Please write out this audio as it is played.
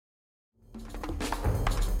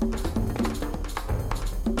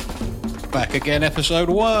Back again, episode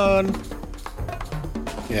 1.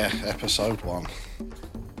 Yeah, episode 1.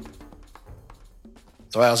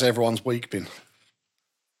 So how's everyone's week been?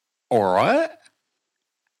 All right.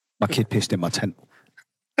 My kid pissed in my tent.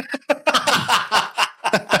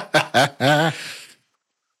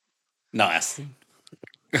 Nice.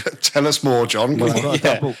 Tell us more, John.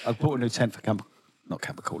 Well, I bought a new tent for not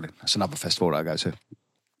Camper Calling. That's another festival that I go to.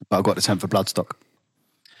 But I got the tent for Bloodstock.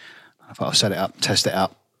 I thought I'll set it up, test it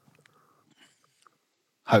out,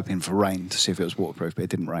 hoping for rain to see if it was waterproof, but it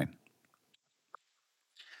didn't rain.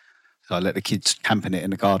 So I let the kids camp in it in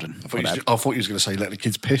the garden. I thought you was going to say let the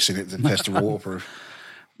kids piss in it to test the waterproof.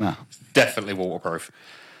 No. Definitely waterproof.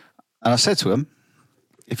 And I said to them,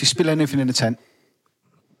 if you spill anything in the tent,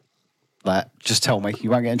 like, just tell me. You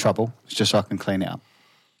won't get in trouble. It's just so I can clean it up.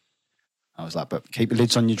 I was like, but keep the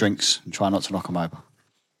lids on your drinks and try not to knock them over.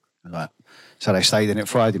 Right. So they stayed in it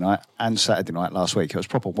Friday night and Saturday night last week. It was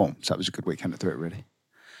proper warm, so it was a good weekend to do it, really.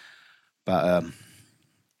 But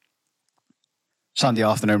Sunday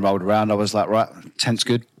afternoon rolled around. I was like, right, tent's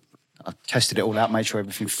good. I tested it all out, made sure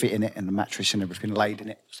everything fit in it and the mattress and everything laid in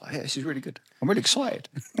it. I was like, yeah, this is really good. I'm really excited.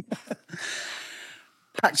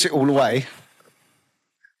 Packed it all away,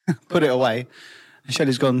 put it away, and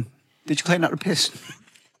Shelley's gone, did you clean up the piss?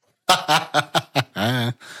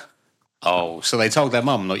 Oh, so they told their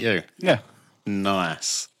mum, not you? Yeah.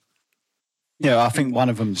 Nice. Yeah, I think one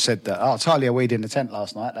of them said that, Talia weed in the tent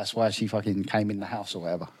last night. That's why she fucking came in the house or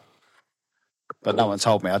whatever. But no one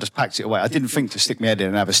told me. I just packed it away. I didn't think to stick my head in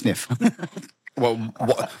and have a sniff. Well,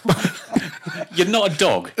 what? You're not a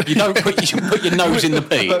dog. You don't put your nose in the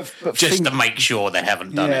pee but just to make sure they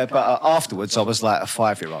haven't done Yeah, it. but afterwards I was like a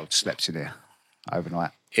 5-year-old slept in here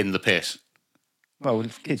overnight. In the piss. Well,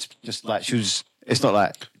 with kids, just like she was, it's not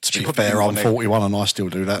like... To be fair, I'm 41 and I still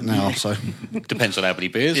do that now, so... Depends on how many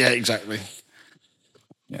beers. Yeah, exactly.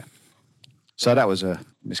 Yeah. So that was a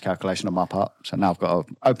miscalculation on my part. So now I've got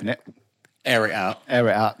to open it, Air it out.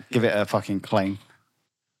 give it a fucking clean.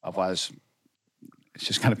 Otherwise, it's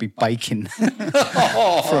just going to be baking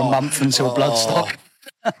for a month until Bloodstock.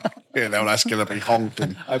 Yeah, no, that's going to be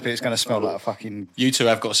honking. Hoping it's going to smell like a fucking... You two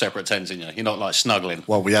have got separate tents in you. You're not like snuggling.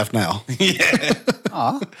 Well, we have now. Yeah.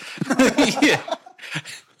 Ah. Yeah.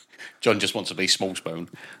 John just wants to be small spoon.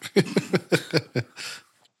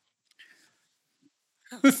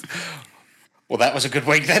 Well, that was a good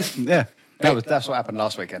week then. Yeah. That's what happened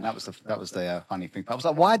last weekend. That was the funny thing. But I was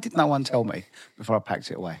like, why did no one tell me before I packed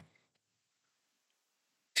it away?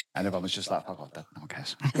 And everyone was just like, fuck off, no one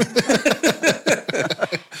cares.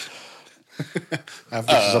 Have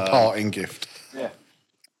this as a parting gift. Yeah.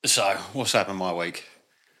 So, what's happened my week?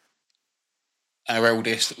 Our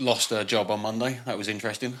eldest lost her job on Monday. That was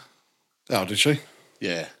interesting. Oh, did she?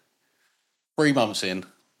 Yeah. 3 months in,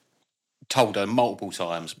 told her multiple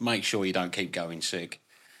times, make sure you don't keep going sick.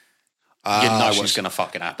 You know what's going to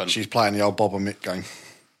fucking happen. She's playing the old Bob and Mick game.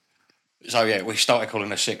 So, yeah, we started calling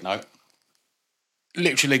her sick note.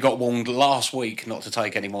 Literally got warned last week not to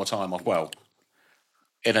take any more time off. Well,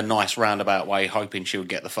 in a nice roundabout way, hoping she would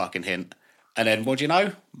get the fucking hint. And then, what do you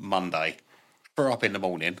know? Monday. Threw up in the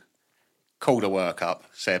morning, called her work up,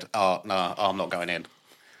 said, no, I'm not going in.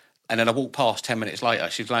 And then I walked past 10 minutes later,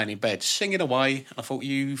 she's laying in bed, singing away. I thought,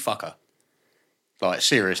 you fucker. Like,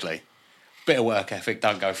 seriously. Bit of work ethic,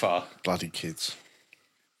 don't go far. Bloody kids.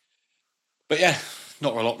 But yeah,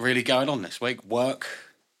 not a lot really going on this week. Work.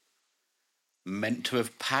 Meant to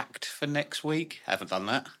have packed for next week. Haven't done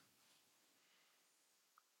that.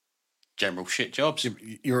 General shit jobs.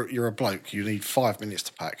 You're a bloke. You need 5 minutes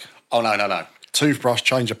to pack. Oh, no. Toothbrush,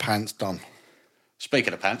 change of pants, done.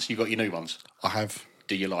 Speaking of pants, you got your new ones. I have.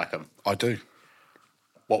 Do you like them? I do.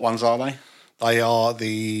 What ones are they? They are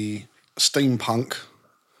the steampunk.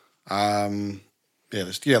 They are. They're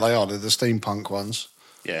the steampunk ones.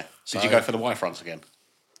 Yeah. Did you go for the Y fronts again?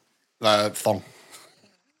 Thong.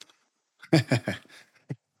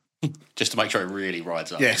 Just to make sure it really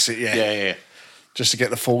rides up. Yes, yeah. Yeah. Just to get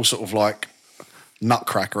the full sort of like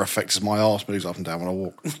nutcracker effect as my arse moves up and down when I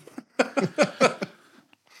walk.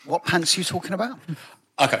 What pants are you talking about?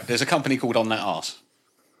 Okay, there's a company called On That Arse.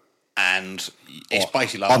 And it's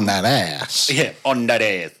basically like... On that ass. Yeah, On That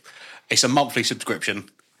Ass. It's a monthly subscription.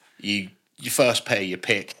 Your first pair you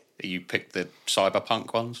pick the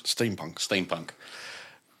cyberpunk ones. Steampunk.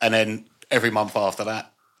 And then every month after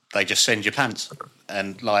that, they just send you pants.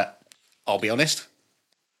 And, like, I'll be honest,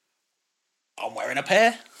 I'm wearing a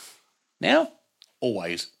pair now.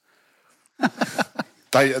 Always.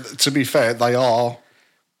 To be fair,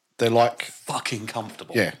 they're like... Fucking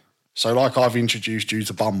comfortable. Yeah. So, like, I've introduced you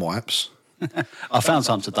to bum wipes. I found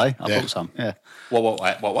some today. I Yeah. bought some. Yeah.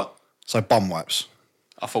 What? So bum wipes.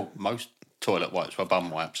 I thought most toilet wipes were bum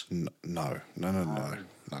wipes. No.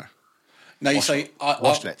 No, you see,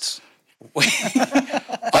 Washlets.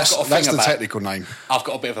 That's got a the thing about- technical name. I've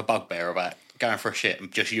got a bit of a bugbear about going for a shit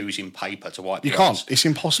and just using paper to wipe You your can't. ass. It's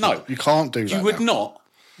impossible. No. You can't do that. You would now. not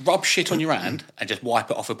rub shit on your hand and just wipe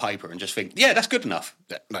it off with paper and just think, yeah, that's good enough.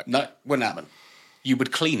 Yeah, no. No, wouldn't happen. You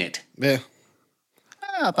would clean it. Yeah.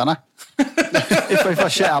 I don't know. if I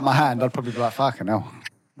shit out my hand, I'd probably be like, fucking hell.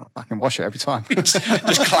 I can wash it every time. Just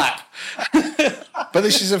clap. But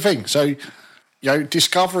this is the thing. So,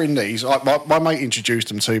 discovering these, my mate introduced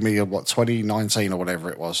them to me in 2019 or whatever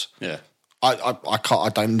it was. Yeah. I can't. I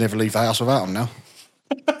don't never leave the house without them now.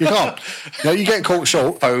 You can't. You get caught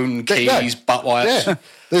short. Phone, keys, Yeah. butt wipes. Yeah.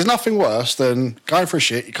 There's nothing worse than going for a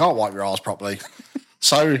shit. You can't wipe your ass properly,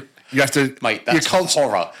 so you have to. Mate, that's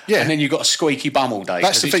horror. Yeah. And then you've got a squeaky bum all day.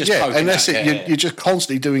 That's the 'cause thing, it's just yeah. poking And that's out. it. Yeah, You're just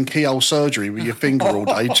constantly doing keyhole surgery with your finger all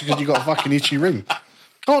day because you've got a fucking itchy rim.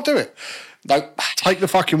 Can't do it. Nope. Take the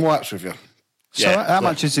fucking wipes with you. So Yeah. how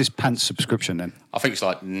much is this pants subscription then? I think it's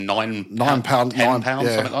like £9, £9, £10,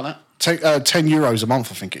 yeah. something like that. €10 a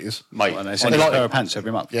month, I think it is. Mate, And they and, send you like- a pair of pants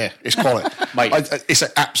every month. Yeah, it's quality. Mate. It's an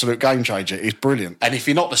absolute game changer. It's brilliant. if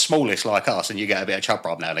you're not the smallest like us and you get a bit of chub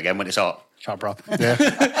rub now and again when it's hot, Chub rub. Yeah,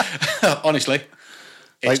 honestly,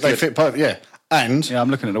 they it's good. fit perfect. Yeah, and Yeah, I'm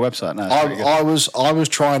looking at the website now. It's pretty good. I was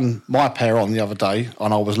trying my pair on the other day,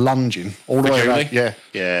 and I was lunging all the way Julie? around. Yeah,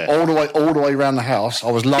 Yeah. all the way around the house. I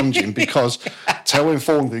was lunging because tell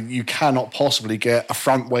informed that you cannot possibly get a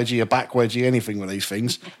front wedgie, a back wedgie, anything with these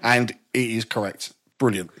things, and it is correct.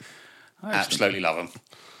 Brilliant. Absolutely love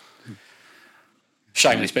them.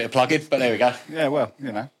 Shameless bit of plugging, but there we go. Yeah, well,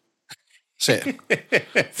 you know. That's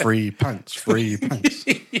it. Free pants.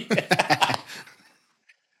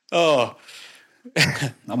 Oh,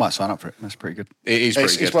 I might sign up for it. That's pretty good. it is pretty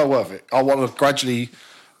It's good. well worth it. I want to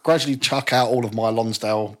gradually chuck out all of my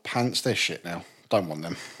Lonsdale pants. They're shit now. Don't want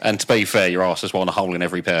them. And to be fair, your arse has one hole in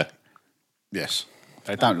every pair. Yes.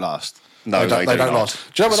 They don't last. No, they don't not.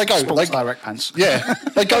 last. Do you know where they go? Sports They, Direct pants. yeah,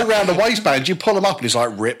 they go round the waistband. You pull them up, and it's like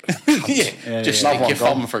rip. Yeah, just yeah. stick your Another one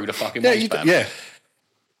thumb through the fucking Yeah, waistband. yeah.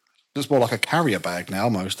 It's more like a carrier bag now.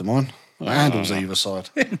 Most of mine. The handles either side.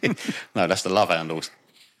 No, that's the love handles.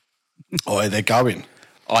 Oh, they're going.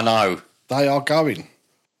 I know. They are going. Do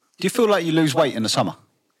you feel like you lose weight in the summer?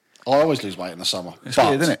 I always lose weight in the summer. It's but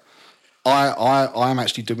weird, isn't it? I am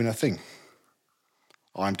actually doing a thing.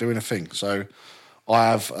 I'm doing a thing. So I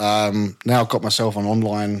have now got myself an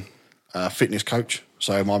online fitness coach.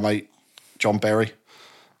 So my mate John Berry.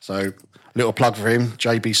 So little plug for him,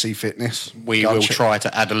 JBC Fitness. We Go and will check- try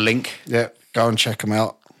to add a link. Yeah, go and check him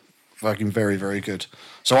out. Fucking very, very good.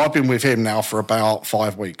 So I've been with him now for about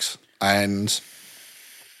 5 weeks, and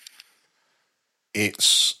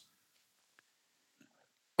it's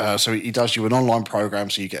so he does you an online program.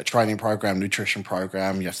 So you get a training program, nutrition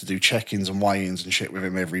program. You have to do check-ins and weigh-ins and shit with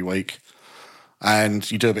him every week, and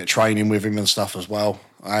you do a bit of training with him and stuff as well.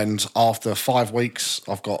 And after 5 weeks,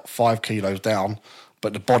 I've got 5 kilos down,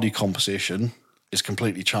 but the body composition is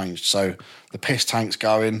completely changed. So the piss tank's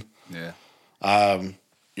going. Yeah.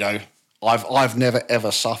 You know, I've never ever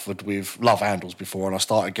suffered with love handles before, and I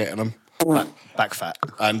started getting them. Back fat.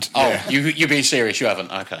 And Oh, yeah. you're being serious? You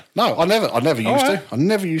haven't? Okay. No, I never used right. to. I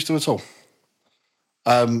never used to at all.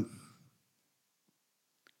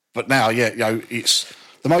 But now, yeah, it's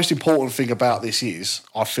the most important thing about this is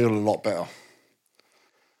I feel a lot better.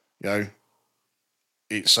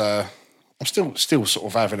 It's I'm still sort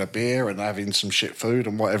of having a beer and having some shit food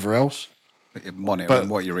and whatever else. But you're monitoring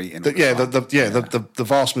what you're eating. The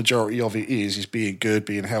vast majority of it is being good,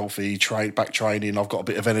 being healthy, back training. I've got a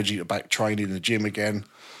bit of energy to back train in the gym again,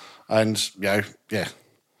 and yeah.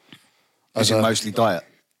 Is it mostly diet?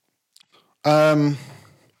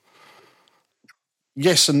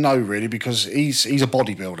 Yes and no, really, because he's a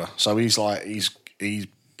bodybuilder, so he's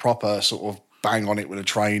proper sort of bang on it with the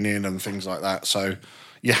training and things like that. So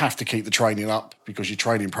you have to keep the training up because your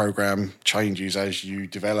training program changes as you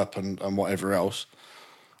develop and whatever else.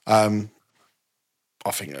 I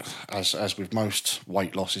think as with most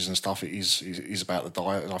weight losses and stuff, it is about the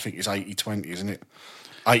diet. I think it's 80-20, isn't it?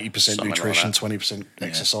 80% Something like nutrition, that. 20%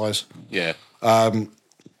 exercise. Yeah.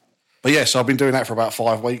 But yeah, so I've been doing that for about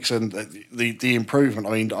 5 weeks, and the improvement.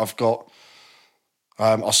 I mean, I've got.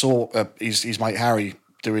 I saw his mate Harry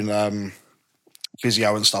doing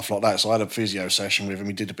physio and stuff like that. So I had a physio session with him.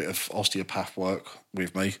 He did a bit of osteopath work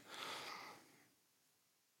with me.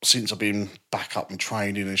 Since I've been back up and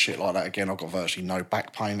training and shit like that again, I've got virtually no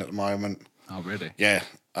back pain at the moment. Oh, really? Yeah,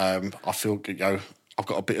 I feel I've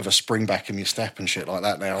got a bit of a spring back in my step and shit like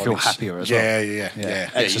that now. Feel and it's- happier as well. Yeah.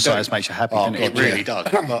 Exercise do. makes you happy, Oh, doesn't It it? really does.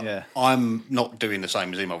 But Yeah. I'm not doing the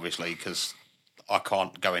same as him, obviously, because I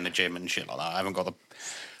can't go in the gym and shit like that. I haven't got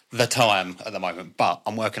the time at the moment, but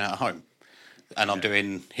I'm working out at home. And I'm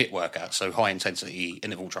doing HIIT workouts, so high intensity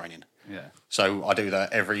interval training. Yeah. So I do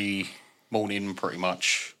that every morning pretty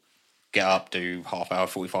much. Get up, do half hour,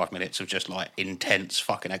 45 minutes of just like intense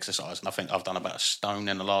fucking exercise. And I think I've done about a stone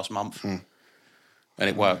in the last month. And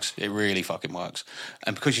it works. It really fucking works.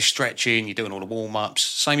 And because you're stretching, you're doing all the warm ups,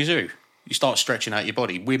 same as you. You start stretching out your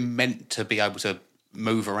body. We're meant to be able to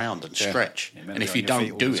move around and stretch. You're meant And to if be you on your feet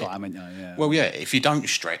don't all do the it, time, aren't you? Yeah. well, yeah, if you don't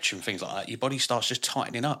stretch and things like that, your body starts just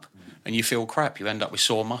tightening up and you feel crap. You end up with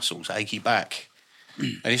sore muscles, achy back.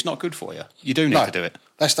 And it's not good for you. You do need to do it.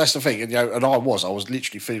 That's the thing. And, and I was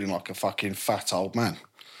literally feeling like a fucking fat old man.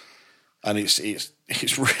 And it's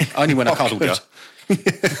really Only when I not cuddled you. good.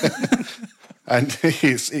 And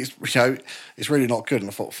it's really not good. And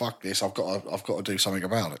I thought, fuck this, I've got to do something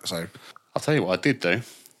about it. So I'll tell you what I did do.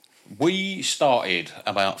 We started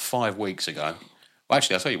about 5 weeks ago. Well,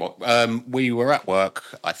 actually, I'll tell you what. We were at work,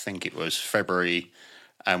 I think it was February,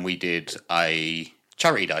 and we did a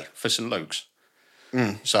charity day for St Luke's.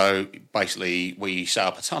 So basically, we set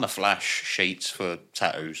up a ton of flash sheets for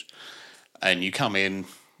tattoos, and you come in,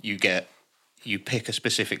 you pick a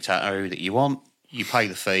specific tattoo that you want, you pay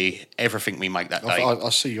the fee, everything we make that day. I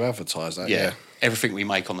see you advertise that. Yeah. Everything we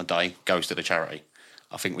make on the day goes to the charity.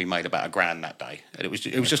 I think we made about $1,000 that day, and it was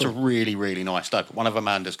just a really, really nice day. One of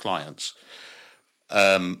Amanda's clients,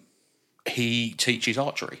 he teaches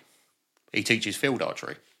archery. He teaches field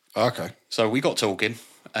archery. Okay. So we got talking,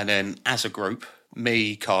 and then as a group,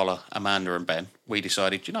 me, Carla, Amanda, and Ben, we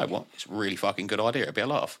decided, you know what, it's a really fucking good idea. It'd be a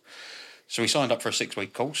laugh. So we signed up for a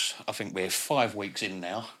 6-week course. I think we're 5 weeks in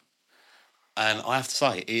now, and I have to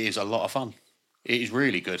say, it is a lot of fun. It is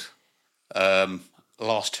really good.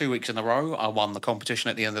 Last 2 weeks in a row, I won the competition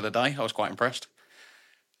at the end of the day. I was quite impressed.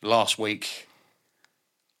 Last week,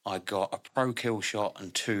 I got a pro kill shot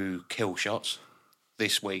and 2 kill shots.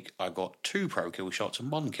 This week, I got 2 pro kill shots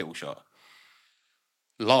and 1 kill shot.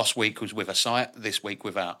 Last week was with a sight. This week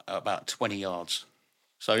without about 20 yards.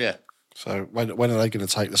 So, yeah. So when are they going to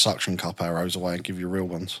take the suction cup arrows away and give you real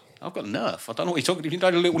ones? I've got a Nerf. I don't know what you're talking about. You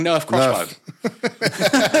know the little Nerf crossbow?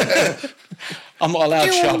 I'm not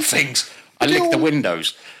allowed sharp things. I lick the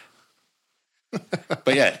windows.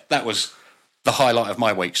 But yeah, that was the highlight of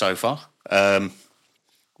my week so far.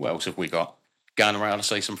 What else have we got? Going around to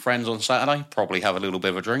see some friends on Saturday. Probably have a little bit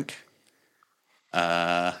of a drink.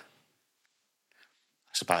 That's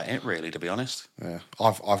about it, really, to be honest. Yeah,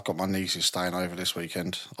 I've got my nieces staying over this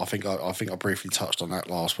weekend. I think I briefly touched on that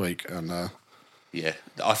last week, and Yeah,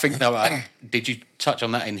 I think did you touch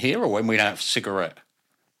on that in here or when we had a cigarette?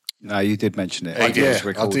 No, you did mention it. I did. It was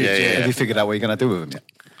recorded. I did, yeah. Have you figured out what you're going to do with them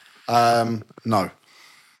yet? no,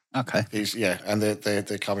 Okay. and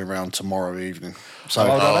they're coming round tomorrow evening.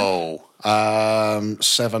 So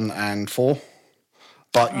 7 and 4.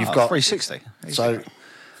 But you've got 360. so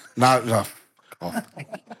no. Oh,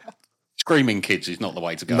 Screaming kids is not the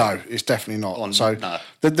way to go. no, it's definitely not. No.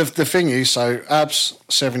 The thing is, so Ab's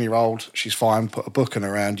 7-year-old, she's fine. Put a book in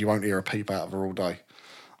her hand, you won't hear a peep out of her all day.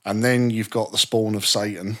 And then you've got the spawn of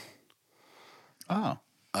Satan, Oh.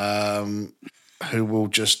 who will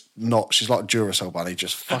just not. She's like a Duracell bunny,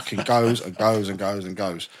 just fucking goes and goes and goes and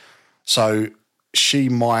goes. So she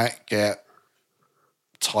might get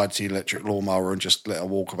tied to the electric lawnmower and just let her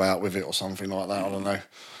walk about with it or something like that. I don't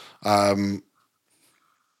know.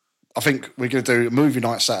 I think we're going to do a movie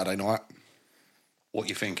night Saturday night. What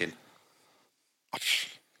you thinking?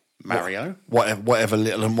 Mario? Whatever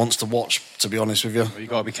little one wants to watch, to be honest with you. Well, you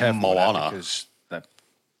got to be careful with that Moana. because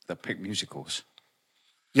they pick musicals.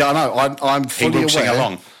 Yeah, I know. I'm fully will sing aware.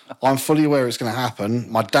 along. I'm fully aware it's going to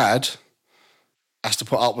happen. My dad has to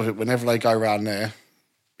put up with it whenever they go round there.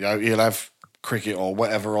 You know, he'll have cricket or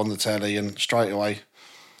whatever on the telly, and straight away,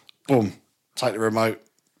 boom, take the remote,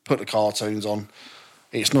 put the cartoons on.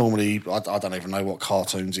 It's normally, I don't even know what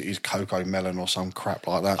cartoons it is, Coco Melon or some crap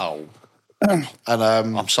like that. Oh, And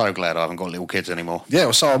I'm so glad I haven't got little kids anymore. yeah,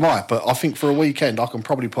 well, so am I. But I think for a weekend, I can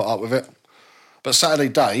probably put up with it. But Saturday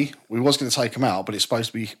day, we was going to take them out, but it's supposed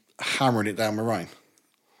to be hammering it down with rain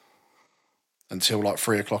until like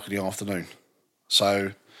 3 o'clock in the afternoon.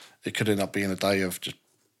 So it could end up being a day of just,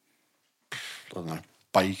 I don't know,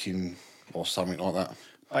 baking or something like that.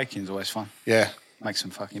 Baking's always fun. Yeah, Make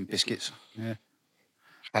some fucking biscuits. Yeah.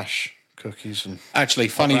 hash, cookies, and Actually,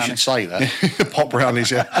 funny you should say that. pot brownies.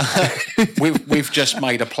 Yeah, We've just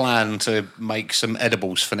made a plan to make some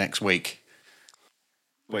edibles for next week.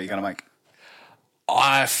 What are you going to make?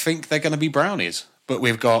 I think they're going to be brownies But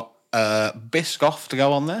we've got Biscoff to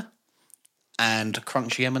go on there and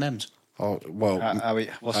crunchy M&Ms. Oh, well, How are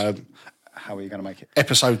you going to make it?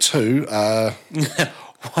 episode 2,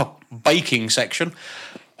 Baking section.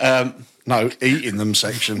 no, eating them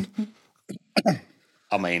section.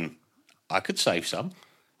 I mean, I could save some.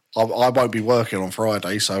 I won't be working on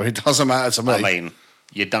Friday, so it doesn't matter to me. I mean,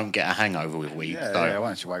 you don't get a hangover with weed. Yeah,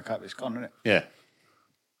 once you wake up, it's gone, isn't it? Yeah.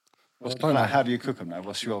 How do you cook them, though?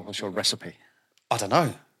 What's your recipe? I don't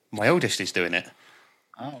know. My eldest is doing it.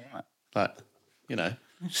 Oh, right. But, you know,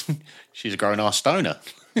 she's a grown-ass stoner.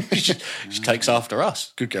 she takes after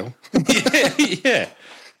us. Good girl. Yeah.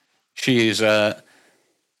 She is, I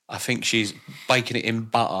think she's baking it in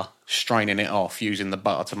butter, straining it off, using the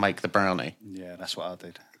butter to make the brownie. Yeah, that's what I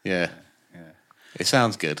did. Yeah. Yeah. It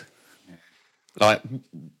sounds good. Yeah. Like,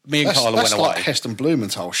 me and Carla That's went like away. Heston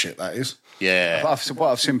Blumenthal shit, that is. Yeah.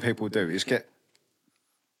 What I've seen people do is put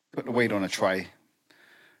the weed on a tray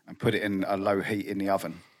and put it in a low heat in the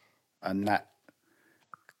oven, and that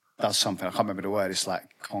does something. I can't remember the word. It's like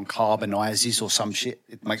carbonizes or some shit.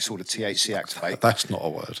 It makes all the THC activate. That's not a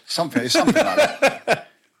word. It's something like that.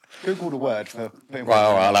 Google the word for putting Right,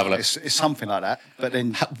 all right, I'll have a look. It's something like that. But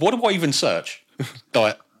then, What do I even search?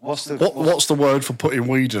 Like, what's the What's the word for putting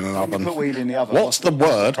weed in an oven? put weed in the oven? What's the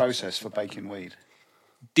word? Process for baking weed?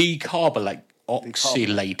 decarbolating. And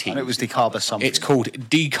it was decarb something. It's called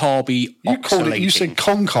decarbioxylating. You called it. You said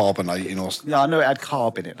concarbonating or something. Yeah, I know it had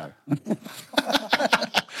carb in it though.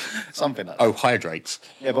 Something like that. Oh, hydrates.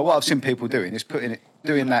 Yeah, but what I've seen people doing is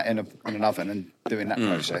doing that in an oven and doing that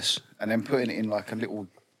process, and then putting it in like a little,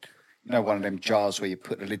 one of them jars where you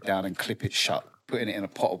put the lid down and clip it shut. Putting it in a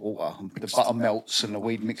pot of water, and the butter melts and the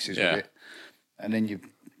weed mixes with it, and then you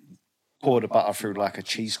pour the butter through like a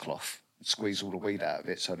cheesecloth, squeeze all the weed out of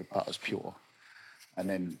it so the butter's pure, and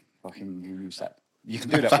then fucking you use that. You can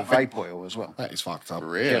do that with vape oil as well. That is fucked up.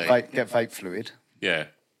 Really? Get vape fluid. Yeah.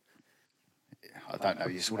 I don't know,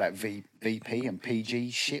 it's all that VP and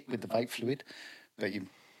PG shit with the vape fluid, but you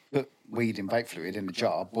put weed in vape fluid in the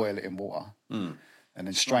jar, boil it in water, and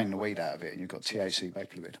then strain the weed out of it, and you've got THC vape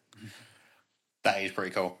fluid. That is pretty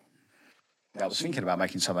cool. Yeah, I was thinking about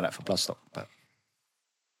making some of that for Bloodstock, but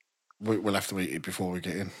We'll have to eat it before we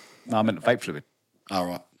get in. no, I meant vape fluid. All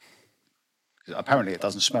right. Apparently, it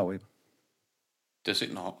doesn't smell either. Does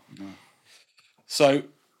it not? No. So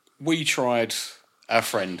we tried. Our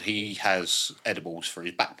friend, he has edibles for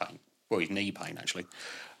his back pain, well, his knee pain actually,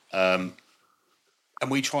 and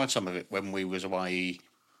we tried some of it when we was away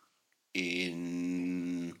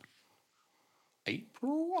in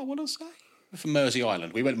April, I want to say, from Mersey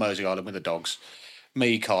Island. We went to Mersey Island with the dogs.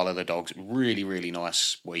 Me, Carla, the dogs. Really, really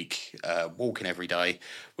nice week. Walking every day.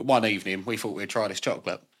 But one evening, we thought we'd try this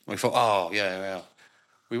chocolate. We thought, oh yeah,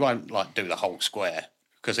 we won't like do the whole square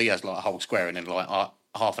because he has like a whole square, and then like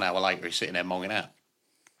half an hour later, he's sitting there monging out.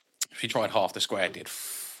 If you tried half the square, it did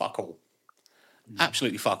fuck all.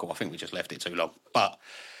 Absolutely fuck all. I think we just left it too long. But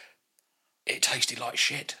it tasted like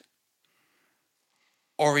shit.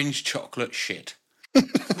 Orange chocolate shit.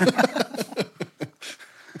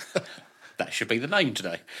 That should be the name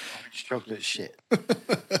today. Orange chocolate shit.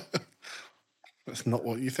 That's not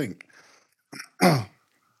what you think. I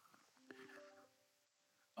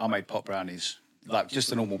made pot brownies, like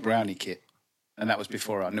just a normal brownie kit. And that was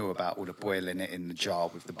before I knew about all the boiling it in the jar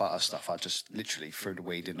with the butter stuff. I just literally threw the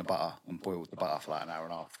weed in the butter and boiled the butter for like an hour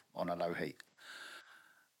and a half on a low heat.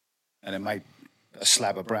 And then made a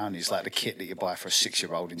slab of brownies, like the kit that you buy for a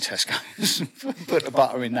 6-year-old in Tesco's. Put the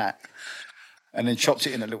butter in that. And then chopped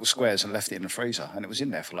it into little squares and left it in the freezer. And it was in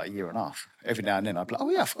there for like a year and a half. Every now and then I'd be like, oh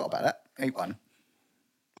yeah, I forgot about that. Eat one.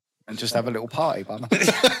 And just have a little party, bum.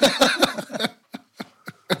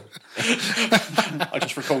 I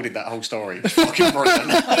just recorded that whole story. It's fucking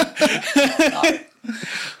brilliant.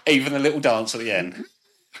 Even the little dance at the end.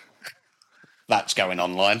 That's going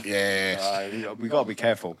online. Yeah. We got to be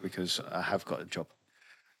careful because I have got a job.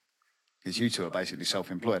 Because you two are basically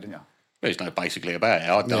self-employed, aren't you? There's no basically about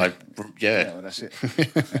it. Yeah, well, that's it.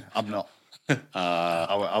 I'm not.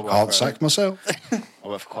 I work Can't for sack myself. I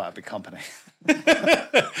work for quite a big company.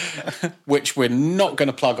 Which we're not going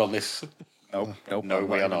to plug on this. Nope. No,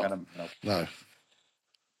 we are not. No.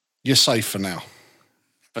 You're safe for now.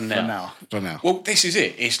 For now. For now. Well, this is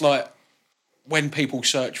it. It's like when people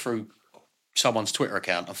search through someone's Twitter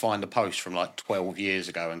account and find a post from like 12 years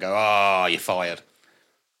ago and go, you're fired.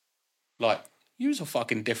 Like, you're a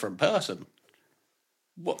fucking different person.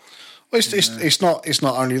 What? Well, it's not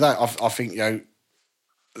only that. I think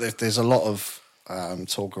there's a lot of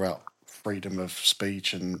talk about freedom of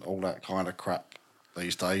speech and all that kind of crap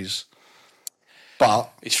these days.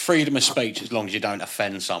 But It's freedom of speech as long as you don't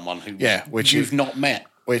offend someone who which you've not met.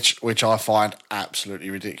 which I find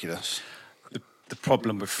absolutely ridiculous. The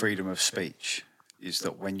problem with freedom of speech is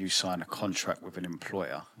that when you sign a contract with an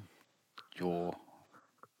employer, you're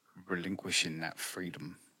relinquishing that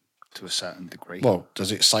freedom to a certain degree. Well,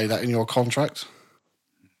 does it say that in your contract?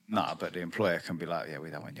 No, but the employer can be like, yeah,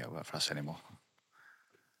 we don't want you to work for us anymore.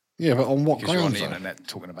 Yeah, but on what Because you're on grounds? the though? internet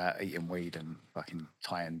talking about eating weed and fucking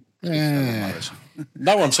tying. Yeah.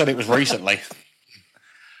 No one said it was recently.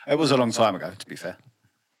 It was a long time ago, to be fair.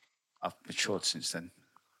 I've matured since then.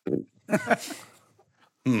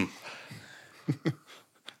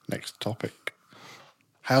 Next topic.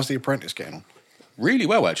 How's The Apprentice getting on? Really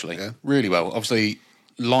well, actually. Yeah. Really well. Obviously,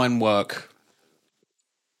 line work.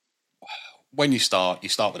 When you start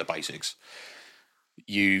with the basics.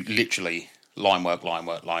 You literally line work.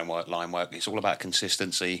 It's all about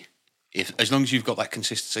consistency. As long as you've got that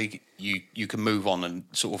consistency, you can move on and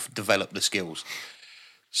sort of develop the skills.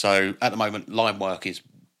 So at the moment, line work is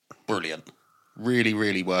brilliant. Really,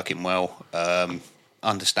 really working well.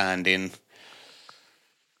 Understanding.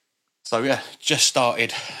 So yeah, just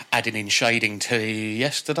started adding in shading to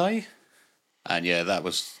yesterday, and yeah,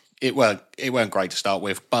 it weren't great to start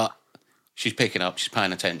with, but she's picking up, she's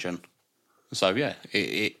paying attention. So yeah,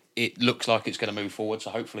 it looks like it's going to move forward. So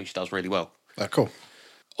hopefully she does really well. Cool.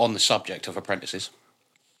 On the subject of apprentices,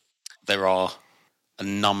 there are a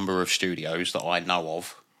number of studios that I know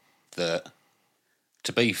of that,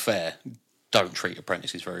 to be fair, don't treat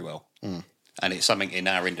apprentices very well. And it's something in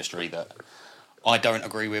our industry that I don't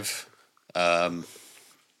agree with,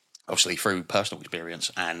 obviously through personal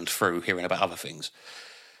experience and through hearing about other things.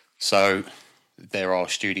 So there are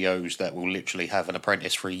studios that will literally have an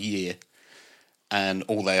apprentice for a year, and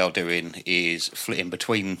all they are doing is flitting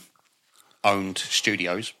between owned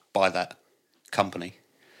studios by that company,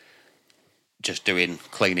 just doing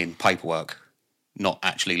cleaning paperwork, not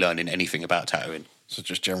actually learning anything about tattooing. So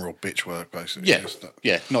just general bitch work, basically.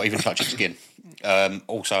 Yeah, not even touching skin.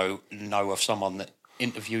 Also know of someone that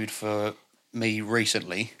interviewed for me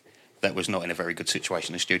recently that was not in a very good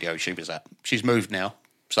situation in the studio she was at. She's moved now,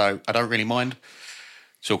 so I don't really mind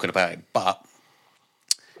talking about it, but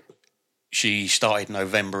she started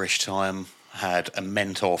November-ish time, had a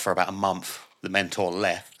mentor for about a month. The mentor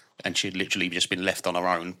left, and she'd literally just been left on her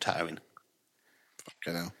own tattooing.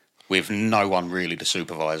 Okay, now. With no one really to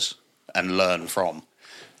supervise and learn from.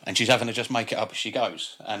 And she's having to just make it up as she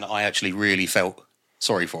goes. And I actually really felt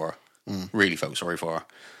sorry for her. Really felt sorry for her.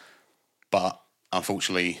 But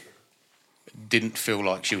unfortunately, didn't feel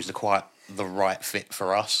like she was quite the right fit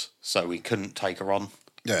for us, so we couldn't take her on.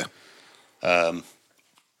 Yeah.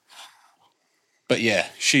 But yeah,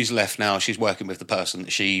 she's left now. She's working with the person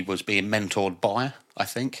that she was being mentored by, I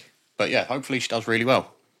think. But yeah, hopefully she does really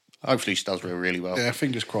well. Hopefully she does really, really well. Yeah,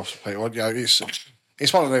 fingers crossed, Peter. You know,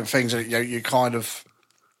 it's one of them things that you kind of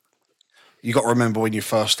you got to remember when you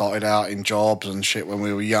first started out in jobs and shit when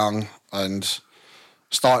we were young and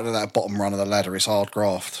starting at that bottom run of the ladder. It's hard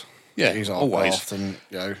graft. Yeah, it is hard always. graft, and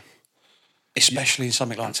especially in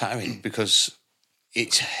something like tattooing, because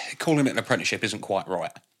it's calling it an apprenticeship isn't quite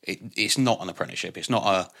right. It's not an apprenticeship. It's not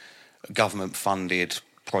a government funded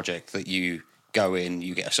project that you go in,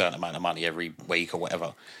 you get a certain amount of money every week or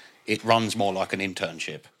whatever. It runs more like an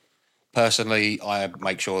internship. Personally, I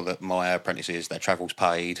make sure that my apprentices, their travel's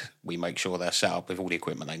paid. We make sure they're set up with all the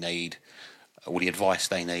equipment they need, all the advice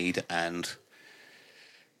they need, and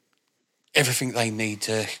everything they need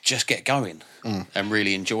to just get going and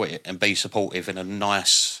really enjoy it and be supportive in a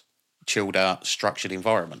nice, chilled out, structured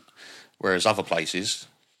environment. Whereas other places,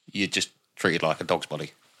 you're just treated like a dog's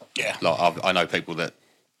body. yeah, Like I know people that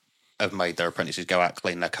have made their apprentices go out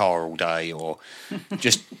clean their car all day, or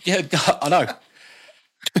just I know.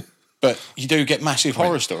 But you do get massive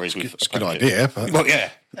horror stories with. it's a good idea. But Well, yeah.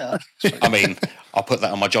 I mean, I'll put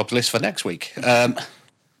that on my jobs list for next week. 1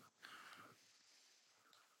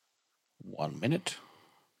 minute.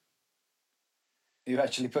 Are you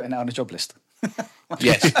actually putting that on a job list?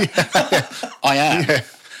 Yes, I am. yeah,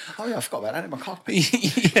 Oh, yeah, I forgot about that in my car.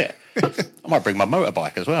 Yeah, I might bring my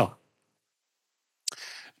motorbike as well.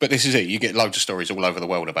 But this is it. You get loads of stories all over the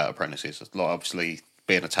world about apprentices. Like, obviously,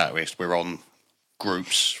 being a tattooist, we're on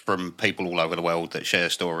groups from people all over the world that share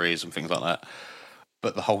stories and things like that.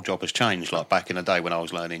 But the whole job has changed. Like back in the day when I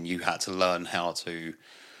was learning, you had to learn how to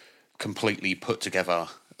completely put together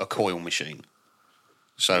a coil machine.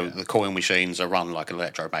 So the coil machines are run like an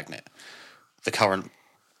electromagnet.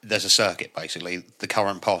 There's a circuit basically. The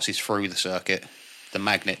current passes through the circuit. The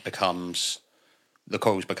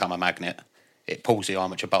coils become a magnet. It pulls the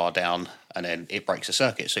armature bar down and then it breaks the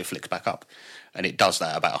circuit, so it flicks back up. And it does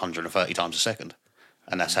that about 130 times a second.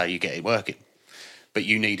 and that's how you get it working. But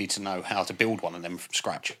you needed to know how to build one of them from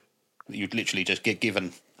scratch. You'd literally just get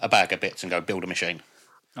given a bag of bits and go build a machine.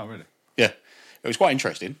 Oh, really? Yeah, it was quite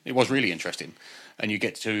interesting. It was really interesting, and you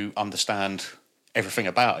get to understand everything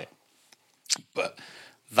about it. But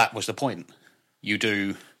that was the point. You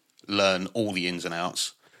do learn all the ins and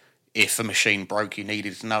outs. If a machine broke, you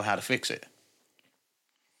needed to know how to fix it.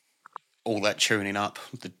 All that tuning up,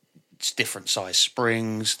 the different size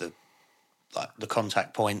springs, the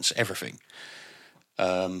contact points, everything.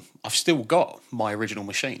 I've still got my original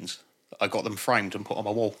machines. I got them framed and put on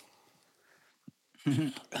my wall.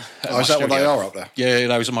 Oh, is that what they are up there? Yeah,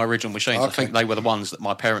 those are my original machines. Okay. I think they were the ones that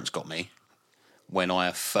my parents got me when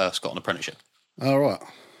I first got an apprenticeship. All right.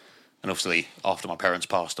 And obviously, after my parents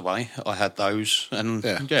passed away, I had those, and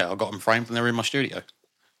Yeah. I got them framed, and they're in my studio.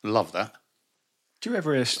 Love that. Do you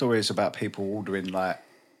ever hear stories about people ordering like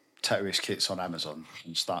tattooist kits on Amazon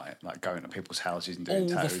and starting like going to people's houses and doing All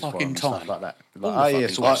the tattoos for fucking them and stuff time. like that? All Like, the yeah,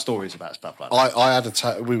 fucking sort of time. stories about stuff like that. I had a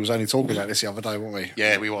tattoo. We was only talking about this the other day, weren't we?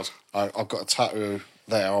 Yeah, we was. I've got a tattoo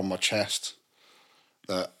there on my chest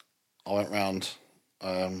that I went round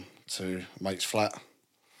to a mate's flat,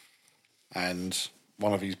 and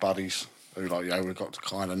one of his buddies, who we got to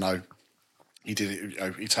kind of know, he did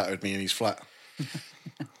it. He tattooed me in his flat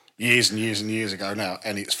years and years and years ago now,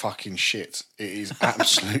 and it's fucking shit. It is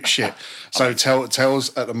absolute shit. So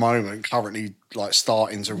Tel's at the moment currently like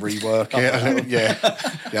starting to rework it a little,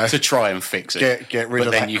 yeah. To try and fix it. Get rid but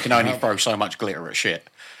of then that you can only crap. throw so much glitter at shit.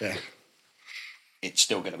 Yeah. It's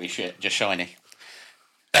still going to be shit, just shiny.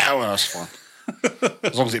 Oh, well, that's fine.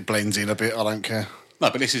 As long as it blends in a bit, I don't care. No,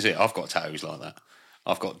 but this is it. I've got tattoos like that.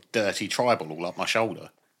 I've got dirty tribal all up my shoulder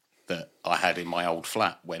that I had in my old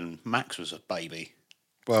flat when Max was a baby.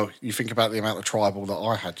 Well, you think about the amount of tribal that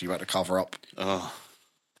I had, you had to cover up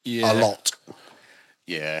Yeah. a lot.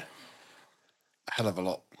 Yeah. A hell of a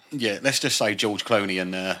lot. Yeah, let's just say George Clooney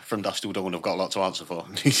and From Dusk Till Dawn have got a lot to answer for.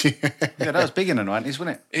 Yeah, that was big in the 90s, wasn't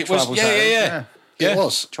it? It was, Tribal yeah. tattoos, It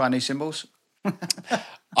was. Chinese symbols.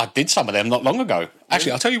 I did some of them not long ago.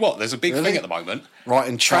 Actually, I'll tell you what, there's a big Really? thing at the moment.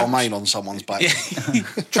 Writing Charmaine on someone's back.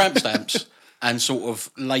 Tramp stamps and sort of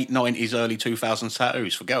late 90s, early 2000s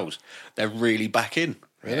tattoos for girls. They're really back in.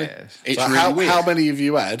 Really? Yeah. It's So really weird. how many of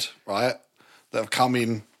you had, right, that have come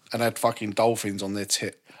in and had fucking dolphins on their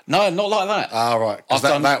tit? No, not like that. Ah, right. 'Cause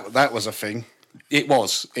I've that was a thing. It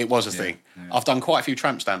was a thing. I've done quite a few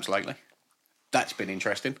tramp stamps lately. That's been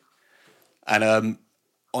interesting. And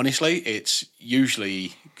honestly, it's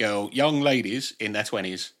usually young ladies in their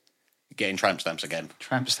 20s getting tramp stamps again.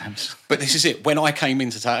 Tramp stamps. But this is it. When I came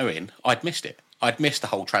into tattooing, I'd missed it. I'd missed the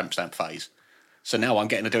whole tramp stamp phase. So now I'm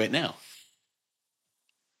getting to do it now.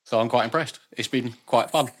 So I'm quite impressed. It's been quite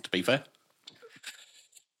fun, to be fair.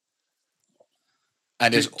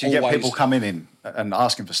 And Do there's you get always, people coming in and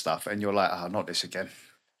asking for stuff and you're like, oh, not this again?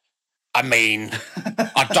 I mean,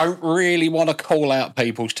 I don't really want to call out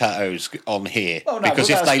people's tattoos on here because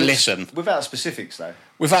if they listen, Without specifics, though.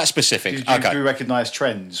 without specific, Do okay, you recognise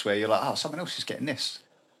trends where you're like, oh, someone else is getting this?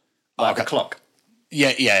 Like Okay. the clock.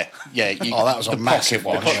 yeah. Oh, that was a the massive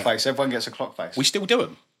pocket The one. clock face. Everyone gets a clock face. We still do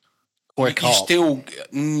them. Or You still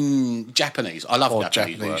Japanese. I love or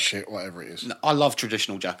Japanese, Japanese work. shit, whatever it is. I love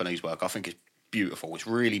traditional Japanese work. I think it's beautiful. It's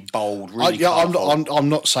really bold, really I'm colourful. I'm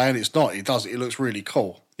not saying it's not. It does. It looks really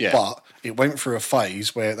cool. Yeah. But it went through a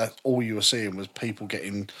phase where that all you were seeing was people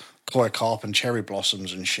getting koi carp and cherry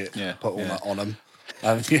blossoms and shit put all that on them.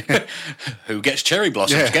 And, yeah, Who gets cherry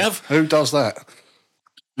blossoms, Gav? Who does that?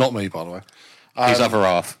 Not me, by the way. His other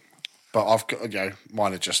half. But I've got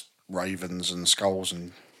mine are just ravens and skulls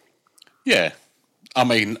and Yeah. I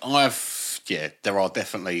mean, there are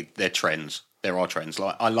definitely trends. There are trends.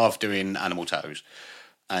 Like, I love doing animal tattoos,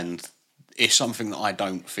 and it's something that I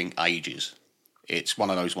don't think ages. It's one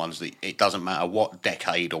of those ones that it doesn't matter what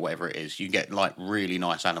decade or whatever it is, you get like really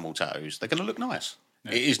nice animal tattoos. They're going to look nice.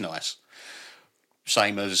 Yeah. It is nice.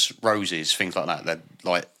 Same as roses, things like that. They're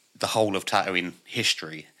like the whole of tattooing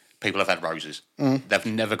history. People have had roses. They've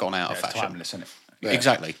never gone out of It's fashion. timeless, isn't it? Yeah.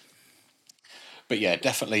 Exactly. But yeah,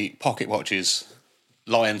 definitely pocket watches,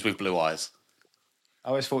 lions with blue eyes. I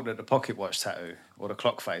always thought that the pocket watch tattoo or the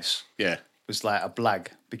clock face Yeah. was like a blag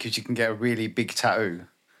because you can get a really big tattoo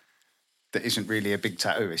that isn't really a big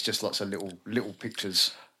tattoo. It's just lots of little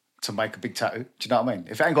pictures to make a big tattoo. Do you know what I mean?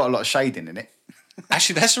 If it ain't got a lot of shading in it,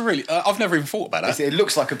 Actually, that's a really... I've never even thought about that. it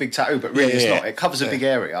looks like a big tattoo, but really it's Yeah. not. It covers a big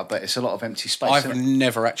area, but it's a lot of empty space. I've isn't it?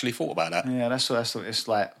 never actually thought about that. Yeah, that's what it's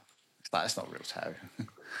like. It's not a real tattoo.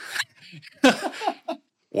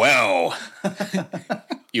 Well,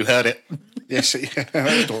 you heard it. yes,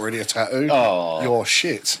 that's not really a tattoo. Oh. You're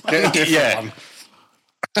shit. Get a different Yeah. one.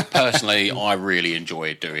 Personally, I really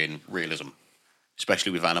enjoy doing realism,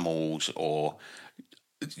 especially with animals or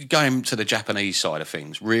going to the Japanese side of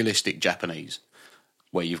things, realistic Japanese,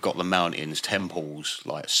 where you've got the mountains, temples,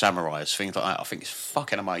 like samurais, things like that. I think it's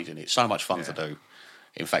fucking amazing. It's so much fun to do.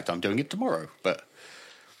 In fact, I'm doing it tomorrow. But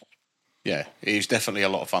yeah, it is definitely a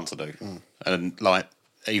lot of fun to do. And like,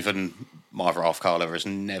 even my other half, Carla, has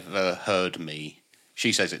never heard me.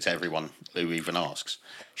 She says it to everyone who even asks.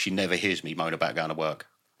 She never hears me moan about going to work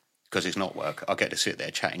because it's not work. I get to sit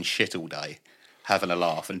there chatting shit all day, having a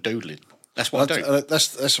laugh and doodling. That's what I do.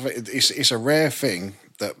 It's a rare thing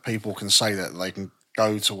that people can say that they can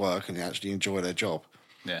go to work and actually enjoy their job.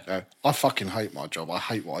 Yeah. I fucking hate my job. I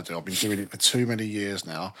hate what I do. I've been doing it for too many years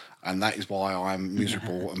now, and that is why I'm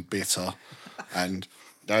miserable and bitter. And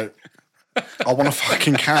I want to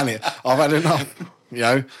fucking can it. I've had enough.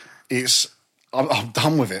 I'm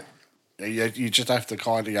done with it. You just have to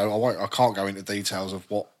kind of I can't go into details of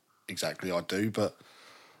what exactly I do, but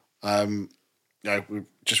we're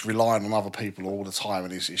just relying on other people all the time,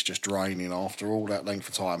 and it's just draining after all that length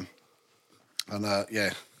of time. And I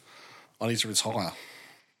need to retire.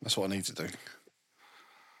 That's what I need to do.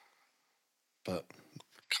 But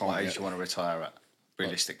What age do you want to retire at,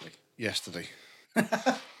 realistically? Yesterday.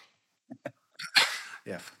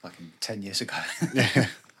 Yeah, fucking 10 years ago. Yeah.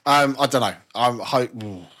 I don't know. I'm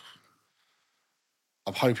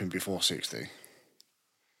hoping before 60.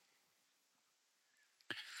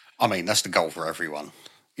 I mean, that's the goal for everyone.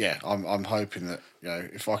 Yeah, I'm hoping that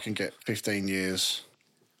if I can get 15 years.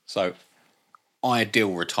 So,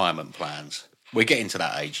 ideal retirement plans. We're getting to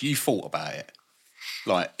that age. You thought about it.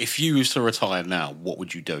 Like, if you was to retire now, what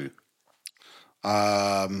would you do?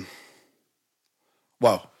 Well,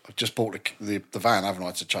 I've just bought the van, haven't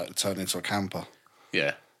I, to turn into a camper.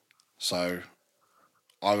 Yeah. So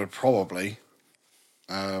I would probably,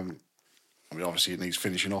 obviously it needs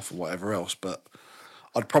finishing off and whatever else, but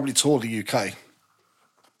I'd probably tour the UK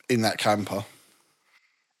in that camper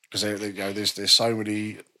because there's so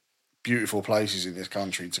many beautiful places in this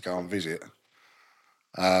country to go and visit.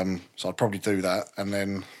 So I'd probably do that, and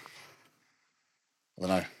then I don't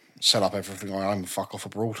know, set up everything I own and fuck off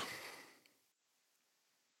abroad.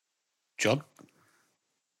 John?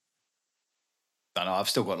 I know, I've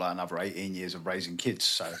still got like another 18 years of raising kids,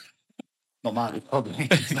 so not mine, probably.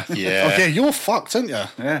 Yeah. Oh, yeah, you're fucked, aren't you?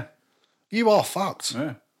 Yeah. You are fucked.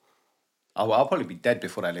 Yeah. I'll probably be dead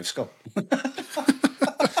before they leave school.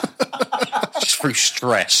 Just through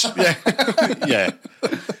stress. Yeah. Yeah.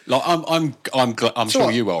 Like I'm sure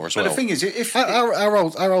what? you are as But well. the thing is, if How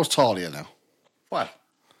old's Talia now? what?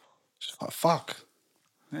 She's like, fuck.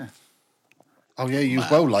 Yeah. Oh, yeah, you was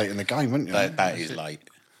well late in the game, weren't you? That is late.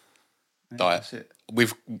 Like, that's it.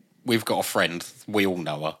 We've got a friend, we all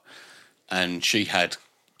know her, and she had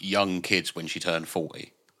young kids when she turned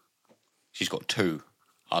 40. She's got 2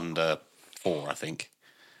 under 4, I think.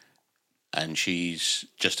 And she's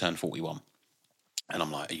just turned 41. And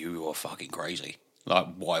I'm like, you are fucking crazy. Like,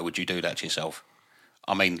 why would you do that to yourself?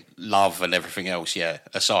 I mean, love and everything else, yeah,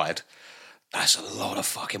 aside, that's a lot of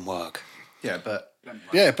fucking work. Yeah, but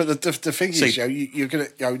the thing is, you're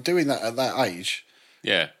gonna doing that at that age.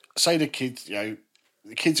 Yeah. Say the kids, the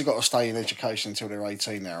kids have got to stay in education until they're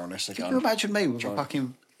 18 now, unless they're can going. you imagine me with a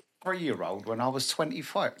fucking 3-year-old when I was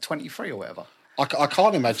 23 or whatever? I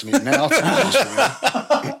can't imagine it now. To be honest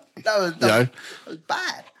with That was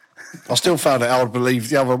bad. I still found it hard to believe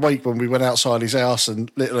the other week when we went outside his house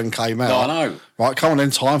and little one came out. No, I know. Right, come on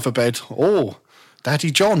then, time for bed. Oh, Daddy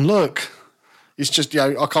John, look. It's just,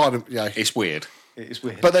 I can't, It's weird. It is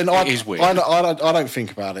weird. But then It is weird. I don't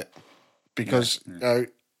think about it because,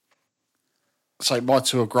 say my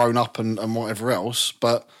 2 are grown up and whatever else,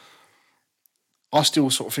 but I still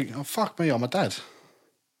sort of think, oh, fuck me, I'm a dad.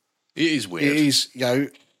 It is weird. It is,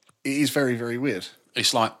 it is very, very weird.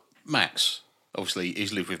 It's like Max. Obviously,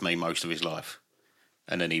 he's lived with me most of his life.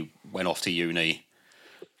 And then he went off to uni.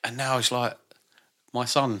 And now it's like, my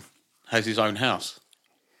son has his own house.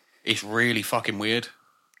 It's really fucking weird.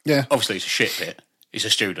 Yeah. Obviously, it's a shit pit. He's a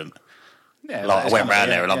student. Yeah, Like, I went round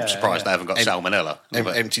yeah, there and I'm yeah, surprised they yeah. haven't got salmonella.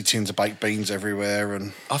 But Empty tins of baked beans everywhere.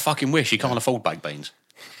 And I fucking wish he can't afford baked beans.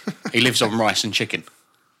 He lives on rice and chicken.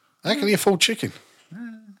 how can he afford chicken?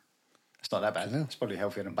 It's not that bad. It's probably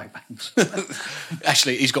healthier than baked beans.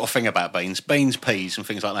 Actually, he's got a thing about beans, peas and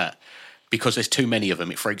things like that. Because there's too many of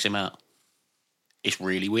them, it freaks him out. It's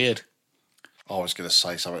really weird. I was going to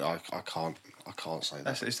say something. I can't say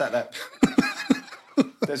that. Is that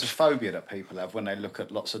there's a phobia that people have when they look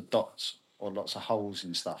at lots of dots or lots of holes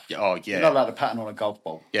in stuff. Yeah, oh, yeah. You know, like the pattern on a golf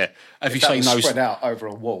ball. Yeah. Have If you that seen was those spread out over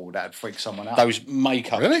a wall, that'd freak someone out.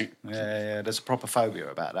 makeup? Really? Yeah. There's a proper phobia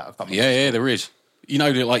about that. I can't remember. Yeah, there is. You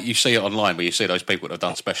know, like you see it online where you see those people that have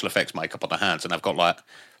done special effects makeup on their hands and they've got like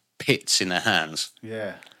pits in their hands.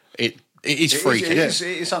 Yeah. It is freaky. It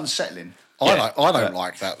is unsettling. I don't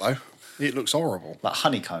like that though. It looks horrible. Like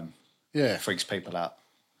honeycomb. Yeah. Freaks people out.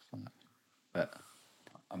 But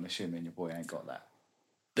I'm assuming your boy ain't got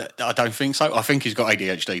that. I don't think so. I think he's got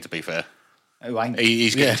ADHD. To be fair, Who ain't?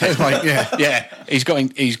 he's getting tested. Like, yeah. Yeah, he's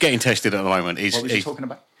getting tested at the moment. What was you talking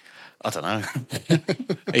about? I don't know.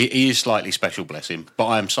 he is slightly special, bless him. But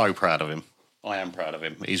I am so proud of him. I am proud of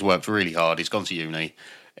him. He's worked really hard. He's gone to uni.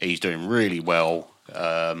 He's doing really well.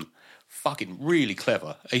 Fucking really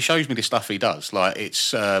clever. He shows me the stuff he does. Like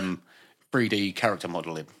it's 3D character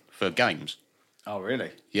modelling for games. Oh, really?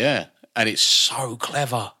 Yeah, and it's so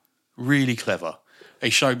clever. Really clever. He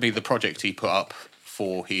showed me the project he put up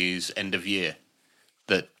for his end of year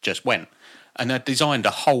that just went. And they designed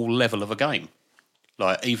a whole level of a game.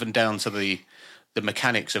 Like, even down to the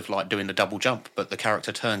mechanics of, like, doing the double jump, but the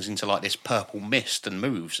character turns into, like, this purple mist and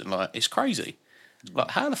moves, and, like, it's crazy. Like,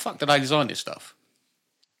 how the fuck did they design this stuff?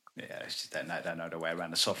 Yeah, it's just they don't know the way around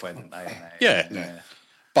the software, don't they? Yeah.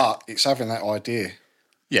 But it's having that idea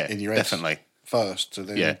Yeah, in your head definitely. first to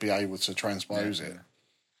then Yeah. be able to transpose it.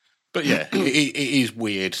 But, yeah, it is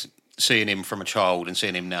weird seeing him from a child and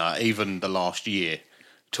seeing him now, even the last year,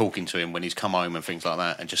 talking to him when he's come home and things like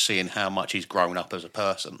that, and just seeing how much he's grown up as a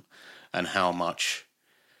person and how much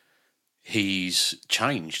he's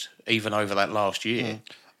changed even over that last year.